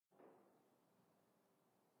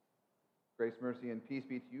Grace, mercy, and peace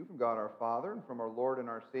be to you from God our Father and from our Lord and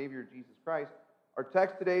our Savior, Jesus Christ. Our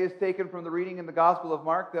text today is taken from the reading in the Gospel of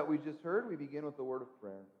Mark that we just heard. We begin with the word of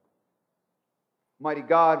prayer. Mighty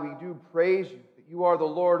God, we do praise you that you are the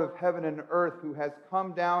Lord of heaven and earth who has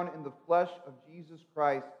come down in the flesh of Jesus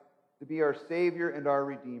Christ to be our Savior and our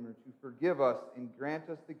Redeemer, to forgive us and grant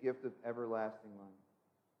us the gift of everlasting life.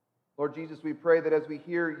 Lord Jesus, we pray that as we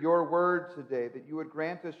hear your word today, that you would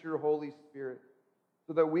grant us your Holy Spirit,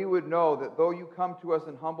 so that we would know that though you come to us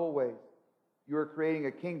in humble ways, you are creating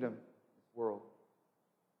a kingdom in this world.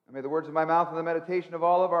 And may the words of my mouth and the meditation of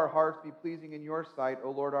all of our hearts be pleasing in your sight, O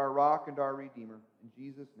Lord, our rock and our Redeemer. In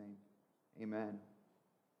Jesus' name, amen.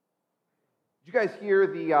 Did you guys hear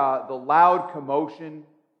the loud commotion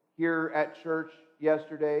here at church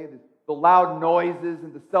yesterday? The loud noises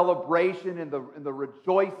and the celebration and the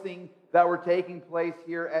rejoicing that were taking place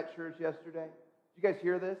here at church yesterday? Did you guys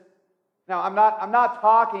hear this? Now, I'm not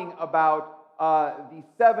talking about the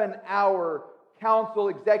 7-hour council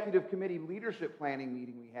executive committee leadership planning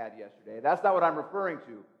meeting we had yesterday. That's not what I'm referring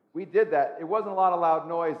to. We did that. It wasn't a lot of loud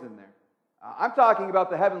noise in there. I'm talking about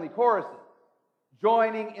the heavenly choruses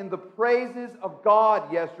joining in the praises of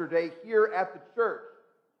God yesterday here at the church.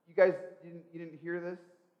 You guys didn't hear this?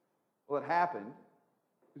 Well, it happened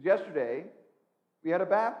because yesterday we had a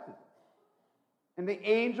baptism. And the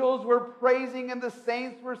angels were praising and the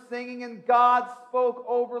saints were singing, and God spoke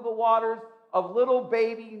over the waters of little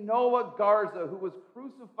baby Noah Garza, who was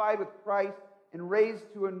crucified with Christ and raised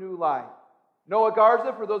to a new life. Noah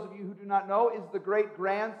Garza, for those of you who do not know, is the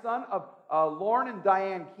great-grandson of Lorne and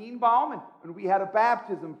Diane Keenbaum, and we had a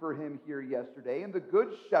baptism for him here yesterday. And the Good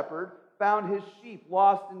Shepherd found his sheep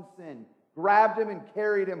lost in sin, grabbed him and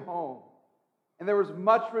carried him home. And there was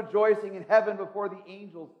much rejoicing in heaven before the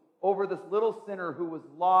angels over this little sinner who was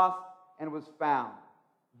lost and was found.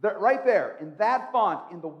 Right there, in that font,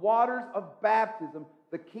 in the waters of baptism,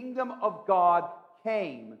 the kingdom of God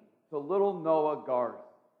came to little Noah Garza.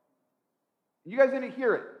 You guys didn't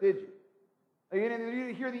hear it, did you? You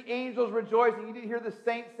didn't hear the angels rejoicing. You didn't hear the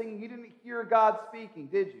saints singing. You didn't hear God speaking,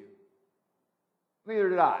 did you? Neither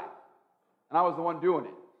did I. And I was the one doing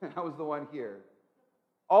it. I was the one here.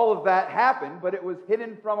 All of that happened, but it was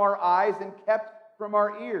hidden from our eyes and kept from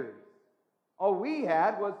our ears. All we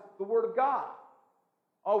had was the Word of God.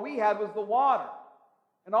 All we had was the water.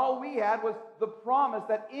 And all we had was the promise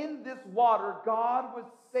that in this water, God was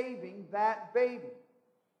saving that baby.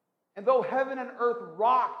 And though heaven and earth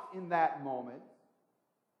rocked in that moment,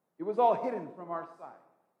 it was all hidden from our sight.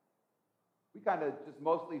 We kind of just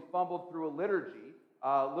mostly fumbled through a liturgy.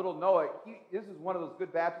 Little Noah, this is one of those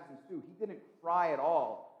good baptisms too. He didn't cry at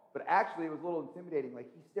all. But actually, it was a little intimidating. Like,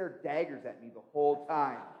 he stared daggers at me the whole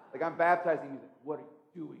time. Like, I'm baptizing him. He's like, what are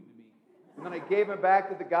you doing to me? And then I gave him back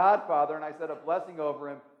to the Godfather, and I said a blessing over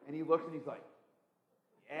him. And he looks, and he's like,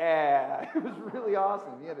 yeah. It was really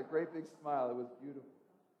awesome. He had a great big smile. It was beautiful.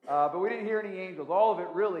 But we didn't hear any angels. All of it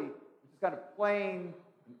really was just kind of plain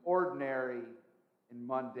and ordinary and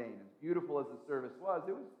mundane. As beautiful as the service was,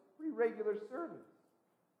 it was a pretty regular service.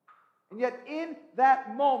 And yet in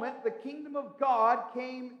that moment, the kingdom of God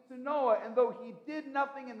came to Noah. And though he did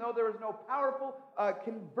nothing, and though there was no powerful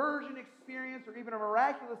conversion experience or even a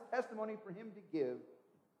miraculous testimony for him to give,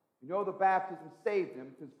 you know the baptism saved him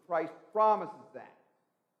because Christ promises that.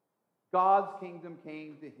 God's kingdom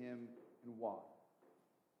came to him in water.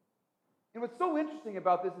 And what's so interesting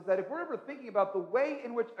about this is that if we're ever thinking about the way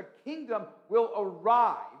in which a kingdom will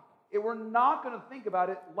arrive, we're not going to think about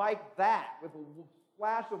it like that, with a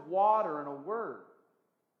splash of water and a word.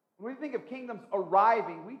 When we think of kingdoms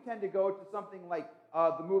arriving, we tend to go to something like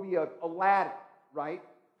the movie of Aladdin, right?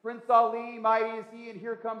 Prince Ali, mighty is he, and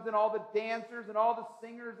here comes in all the dancers and all the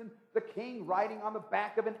singers and the king riding on the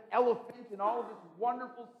back of an elephant and all of this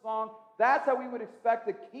wonderful song. That's how we would expect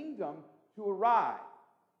a kingdom to arrive.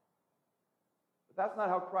 But that's not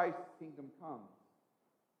how Christ's kingdom comes.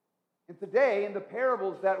 And today, in the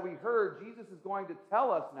parables that we heard, Jesus is going to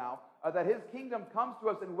tell us now that his kingdom comes to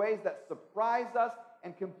us in ways that surprise us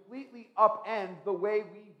and completely upend the way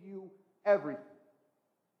we view everything.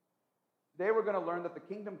 Today we're going to learn that the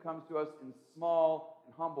kingdom comes to us in small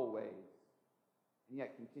and humble ways, and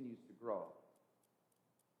yet continues to grow.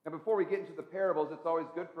 Now, before we get into the parables, it's always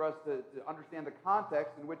good for us to understand the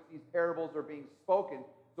context in which these parables are being spoken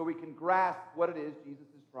so we can grasp what it is Jesus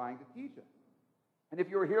is trying to teach us. And if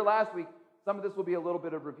you were here last week, some of this will be a little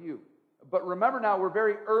bit of review. But remember now, we're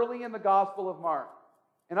very early in the Gospel of Mark.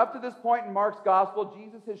 And up to this point in Mark's Gospel,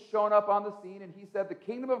 Jesus has shown up on the scene, and he said, the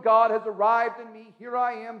kingdom of God has arrived in me. Here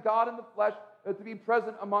I am, God in the flesh, to be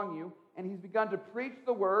present among you. And he's begun to preach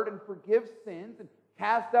the word and forgive sins and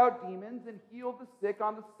cast out demons, and healed the sick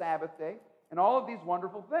on the Sabbath day, and all of these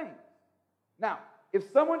wonderful things. Now, if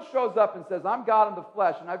someone shows up and says, I'm God in the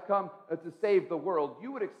flesh, and I've come to save the world,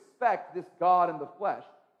 you would expect this God in the flesh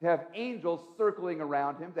to have angels circling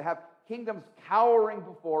around him, to have kingdoms cowering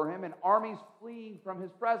before him, and armies fleeing from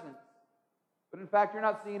his presence. But in fact, you're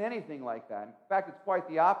not seeing anything like that. In fact, it's quite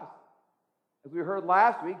the opposite. As we heard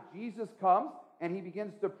last week, Jesus comes and he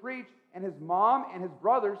begins to preach, and his mom and his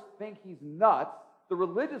brothers think he's nuts. The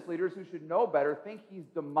religious leaders, who should know better, think he's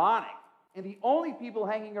demonic. And the only people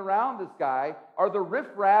hanging around this guy are the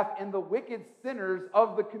riffraff and the wicked sinners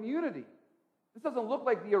of the community. This doesn't look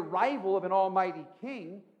like the arrival of an almighty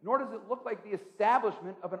king, nor does it look like the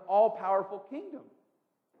establishment of an all-powerful kingdom.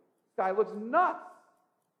 This guy looks nuts.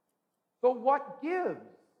 So what gives?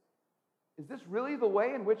 Is this really the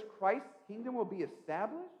way in which Christ's kingdom will be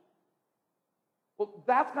established? Well,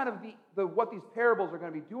 that's kind of what these parables are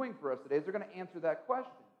going to be doing for us today, is they're going to answer that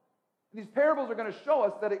question. And these parables are going to show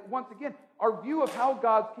us that, once again, our view of how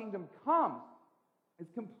God's kingdom comes is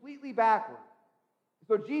completely backwards.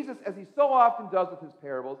 So Jesus, as he so often does with his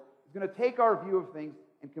parables, is going to take our view of things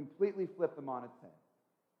and completely flip them on its head.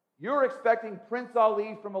 You're expecting Prince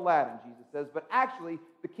Ali from Aladdin, Jesus says, but actually,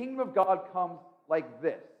 the kingdom of God comes like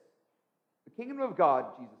this. The kingdom of God,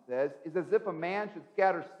 Jesus says, is as if a man should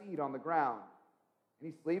scatter seed on the ground.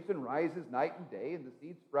 And he sleeps and rises night and day, and the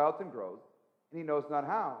seed sprouts and grows, and he knows not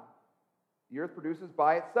how. The earth produces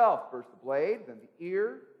by itself first the blade, then the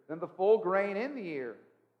ear, then the full grain in the ear.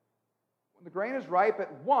 When the grain is ripe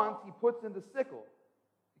at once, he puts in the sickle,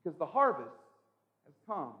 because the harvest has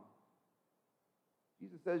come.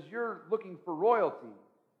 Jesus says, you're looking for royalty.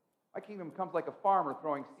 My kingdom comes like a farmer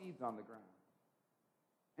throwing seeds on the ground.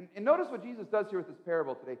 And notice what Jesus does here with this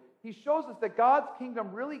parable today. He shows us that God's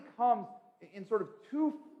kingdom really comes in sort of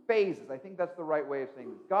two phases. I think that's the right way of saying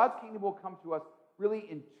this. God's kingdom will come to us really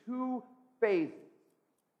in two phases.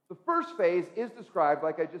 The first phase is described,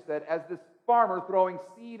 like I just said, as this farmer throwing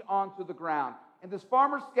seed onto the ground. And this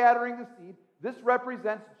farmer scattering the seed, this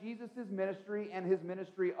represents Jesus' ministry and his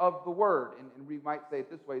ministry of the Word. And we might say it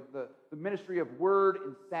this way, the ministry of Word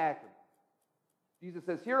and Sacrament. Jesus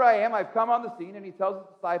says, here I am, I've come on the scene, and he tells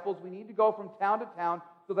his disciples, we need to go from town to town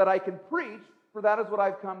so that I can preach, for that is what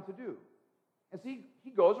I've come to do. And so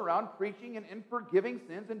he goes around preaching and forgiving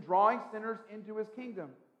sins and drawing sinners into his kingdom.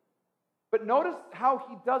 But notice how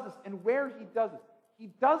he does this and where he does this.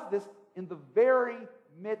 He does this in the very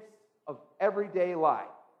midst of everyday life.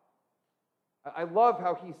 I love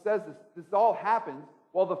how he says this. This all happens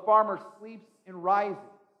while the farmer sleeps and rises.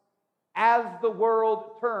 As the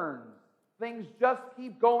world turns, things just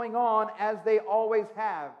keep going on as they always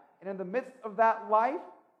have. And in the midst of that life,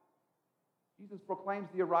 Jesus proclaims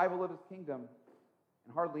the arrival of his kingdom.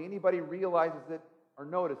 And hardly anybody realizes it or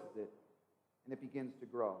notices it. And it begins to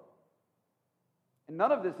grow. And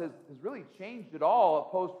none of this has really changed at all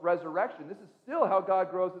post-resurrection. This is still how God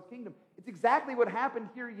grows his kingdom. It's exactly what happened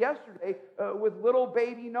here yesterday with little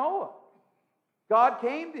baby Noah. God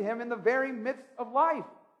came to him in the very midst of life.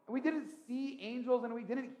 And we didn't see angels and we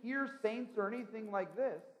didn't hear saints or anything like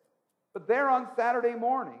this. But there on Saturday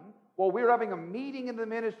morning, while we were having a meeting in the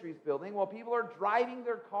ministries building, while people are driving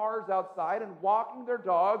their cars outside and walking their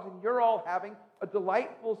dogs, and you're all having a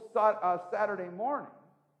delightful Saturday morning,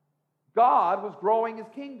 God was growing his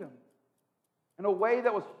kingdom in a way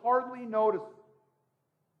that was hardly noticeable.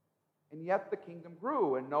 And yet the kingdom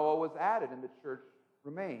grew, and Noah was added, and the church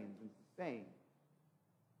remains and sustained.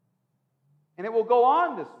 And it will go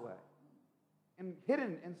on this way, and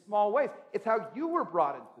hidden in small ways. It's how you were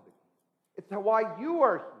brought into the kingdom. It's why you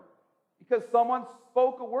are here. Because someone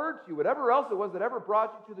spoke a word to you, whatever else it was that ever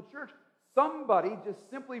brought you to the church. Somebody just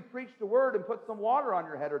simply preached a word and put some water on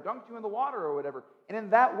your head or dunked you in the water or whatever. And in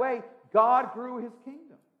that way, God grew his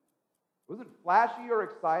kingdom. It wasn't flashy or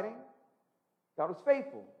exciting. God was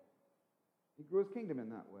faithful. He grew his kingdom in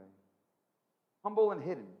that way. Humble and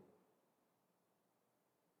hidden.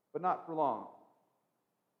 But not for long.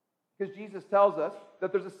 Because Jesus tells us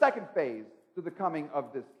that there's a second phase to the coming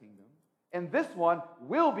of this kingdom. And this one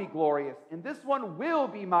will be glorious, and this one will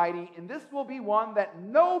be mighty, and this will be one that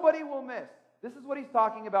nobody will miss. This is what he's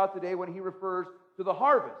talking about today when he refers to the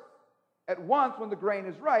harvest. At once, when the grain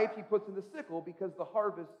is ripe, he puts in the sickle because the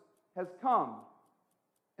harvest has come.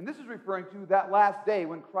 And this is referring to that last day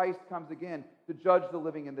when Christ comes again to judge the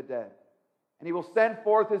living and the dead. And he will send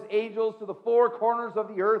forth his angels to the four corners of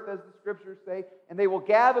the earth, as the scriptures say, and they will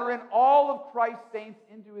gather in all of Christ's saints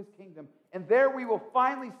into his kingdom. And there we will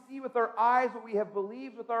finally see with our eyes what we have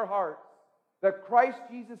believed with our hearts, that Christ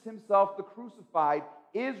Jesus himself, the crucified,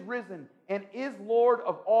 is risen and is Lord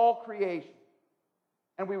of all creation.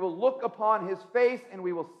 and we will look upon his face, and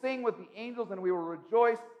we will sing with the angels, and we will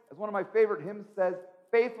rejoice. As one of my favorite hymns says,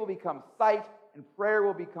 faith will become sight, and prayer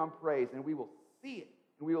will become praise, and we will see it,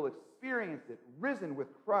 and we will experience it, risen with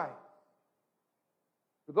Christ.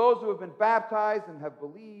 For those who have been baptized and have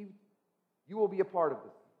believed, you will be a part of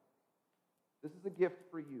this. This is a gift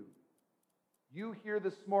for you. You here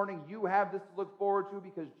this morning, you have this to look forward to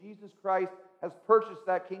because Jesus Christ has purchased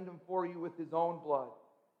that kingdom for you with his own blood.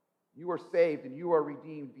 You are saved and you are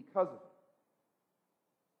redeemed because of it.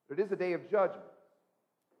 But it is a day of judgment.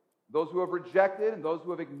 Those who have rejected and those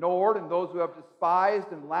who have ignored and those who have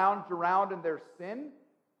despised and lounged around in their sin,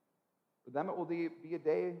 for them it will be a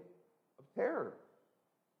day of terror,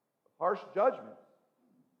 of harsh judgment,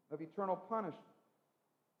 of eternal punishment.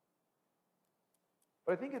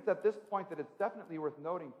 But I think it's at this point that it's definitely worth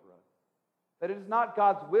noting for us that it is not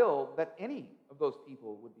God's will that any of those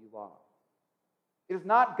people would be lost. It is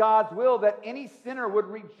not God's will that any sinner would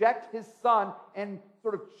reject his Son and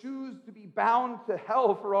sort of choose to be bound to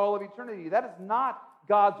hell for all of eternity. That is not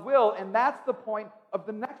God's will, and that's the point of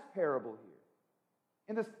the next parable here.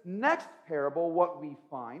 In this next parable, what we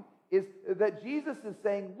find is that Jesus is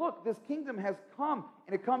saying, look, this kingdom has come,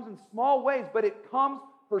 and it comes in small ways, but it comes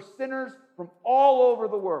for sinners from all over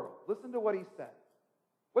the world. Listen to what he says.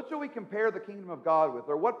 What shall we compare the kingdom of God with,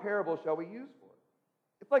 or what parable shall we use for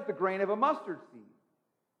it? It's like the grain of a mustard seed,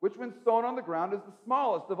 which when sown on the ground is the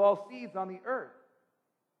smallest of all seeds on the earth.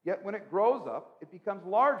 Yet when it grows up, it becomes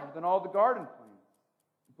larger than all the garden plants.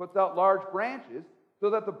 It puts out large branches so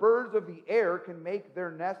that the birds of the air can make their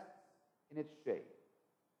nests in its shade.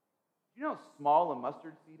 Do you know how small a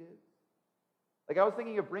mustard seed is? Like, I was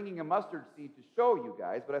thinking of bringing a mustard seed to show you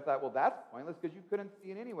guys, but I thought, well, that's pointless because you couldn't see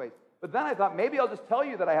it anyways. But then I thought, maybe I'll just tell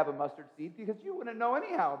you that I have a mustard seed because you wouldn't know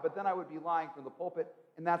anyhow. But then I would be lying from the pulpit,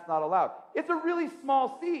 and that's not allowed. It's a really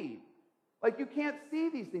small seed. Like, you can't see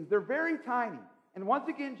these things. They're very tiny. And once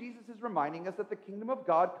again, Jesus is reminding us that the kingdom of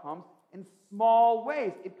God comes in small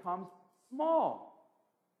ways. It comes small.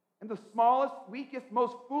 And the smallest, weakest,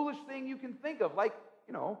 most foolish thing you can think of, like,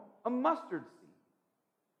 a mustard seed.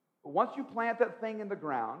 But once you plant that thing in the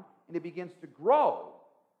ground and it begins to grow,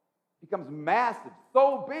 it becomes massive,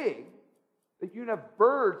 so big that you can have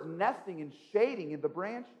birds nesting and shading in the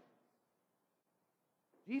branches.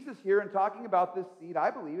 Jesus here, in talking about this seed,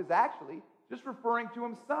 I believe, is actually just referring to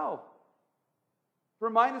himself. To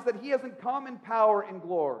remind us that he hasn't come in power and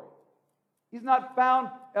glory. He's not found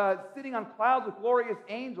sitting on clouds with glorious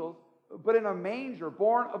angels, but in a manger,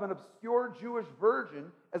 born of an obscure Jewish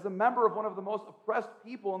virgin as a member of one of the most oppressed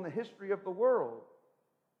people in the history of the world.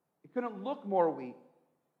 It couldn't look more weak.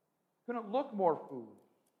 It couldn't look more foolish.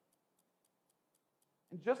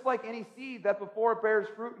 And just like any seed that before it bears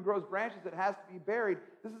fruit and grows branches, it has to be buried,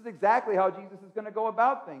 this is exactly how Jesus is going to go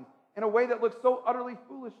about things, in a way that looks so utterly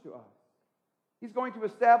foolish to us. He's going to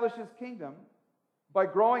establish his kingdom by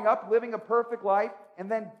growing up, living a perfect life,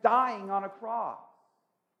 and then dying on a cross.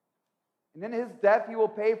 And in his death, he will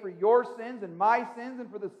pay for your sins and my sins and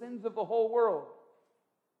for the sins of the whole world.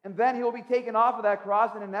 And then he will be taken off of that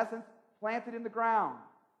cross and, in essence, planted in the ground,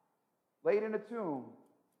 laid in a tomb,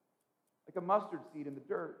 like a mustard seed in the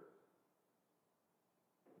dirt.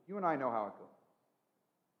 You and I know how it goes.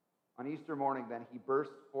 On Easter morning, then, he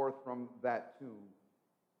bursts forth from that tomb.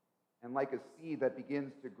 And like a seed that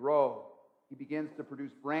begins to grow, he begins to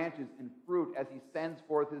produce branches and fruit as he sends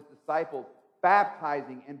forth his disciples,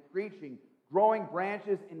 baptizing and preaching, growing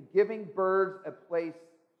branches and giving birds a place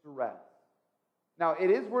to rest. Now,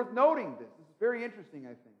 it is worth noting this. This is very interesting, I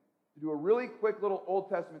think, to do a really quick little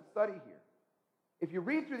Old Testament study here. If you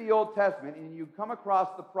read through the Old Testament and you come across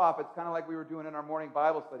the prophets, kind of like we were doing in our morning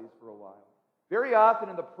Bible studies for a while, very often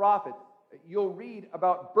in the prophets, you'll read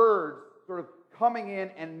about birds sort of coming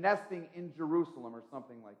in and nesting in Jerusalem or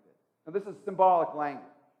something like this. Now, this is symbolic language.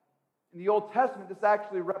 In the Old Testament, this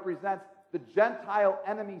actually represents the Gentile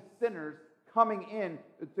enemy sinners coming in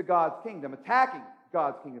to God's kingdom, attacking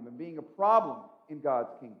God's kingdom and being a problem in God's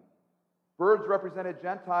kingdom. Birds represented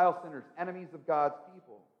Gentile sinners, enemies of God's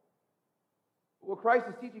people. What Christ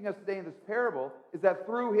is teaching us today in this parable is that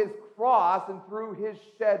through his cross and through his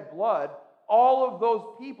shed blood, all of those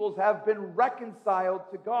peoples have been reconciled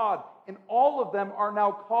to God, and all of them are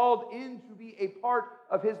now called in to be a part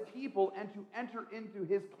of his people and to enter into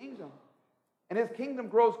his kingdom. And his kingdom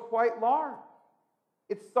grows quite large.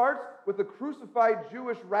 It starts with the crucified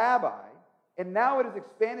Jewish rabbi, and now it has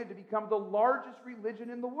expanded to become the largest religion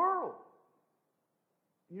in the world.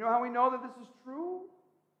 You know how we know that this is true?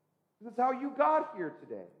 Because it's how you got here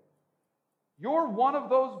today. You're one of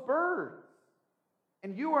those birds.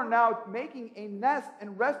 And you are now making a nest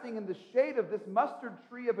and resting in the shade of this mustard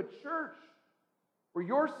tree of a church. where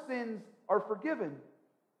your sins are forgiven,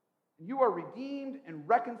 and you are redeemed and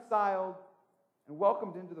reconciled and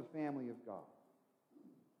welcomed into the family of God.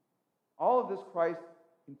 All of this Christ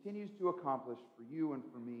continues to accomplish for you and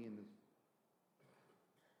for me in this.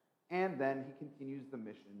 And then he continues the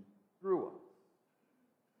mission through us.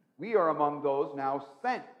 We are among those now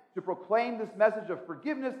sent to proclaim this message of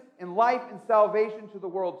forgiveness and life and salvation to the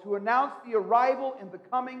world, to announce the arrival and the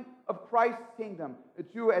coming of Christ's kingdom,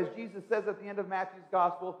 to, as Jesus says at the end of Matthew's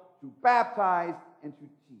gospel, to baptize and to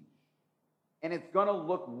teach. And it's going to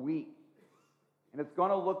look weak, and it's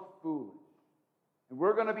going to look foolish. And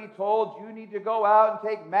we're going to be told you need to go out and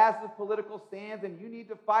take massive political stands, and you need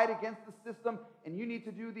to fight against the system, and you need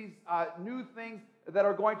to do these new things that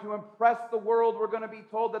are going to impress the world. We're going to be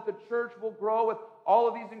told that the church will grow with all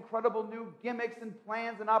of these incredible new gimmicks and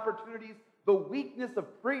plans and opportunities. The weakness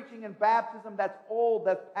of preaching and baptism, that's old,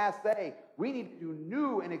 that's passé. We need to do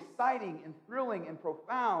new and exciting and thrilling and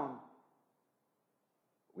profound.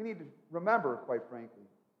 We need to remember, quite frankly,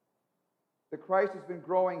 that Christ has been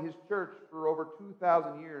growing his church for over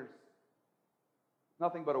 2,000 years.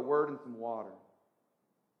 Nothing but a word and some water,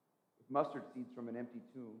 with mustard seeds from an empty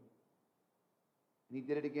tomb. And he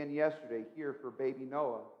did it again yesterday here for baby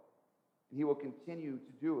Noah. And he will continue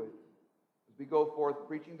to do it as we go forth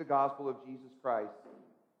preaching the gospel of Jesus Christ in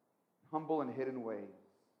humble and hidden ways.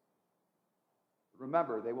 But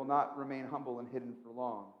remember, they will not remain humble and hidden for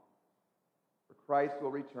long. For Christ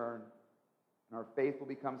will return, and our faith will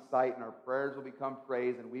become sight, and our prayers will become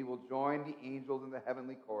praise, and we will join the angels in the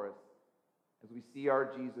heavenly chorus as we see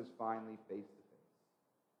our Jesus finally face to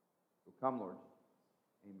face. So come, Lord.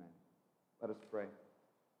 Amen. Let us pray.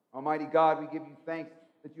 Almighty God, we give you thanks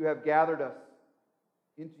that you have gathered us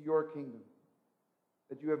into your kingdom,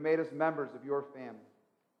 that you have made us members of your family.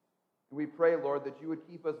 And we pray, Lord, that you would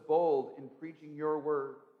keep us bold in preaching your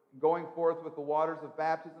word, going forth with the waters of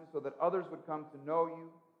baptism so that others would come to know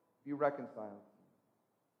you, be reconciled.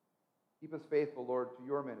 Keep us faithful, Lord, to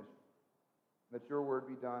your ministry. Let your word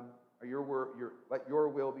be done, or let your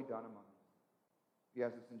will be done among us. We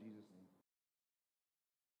ask this in Jesus' name.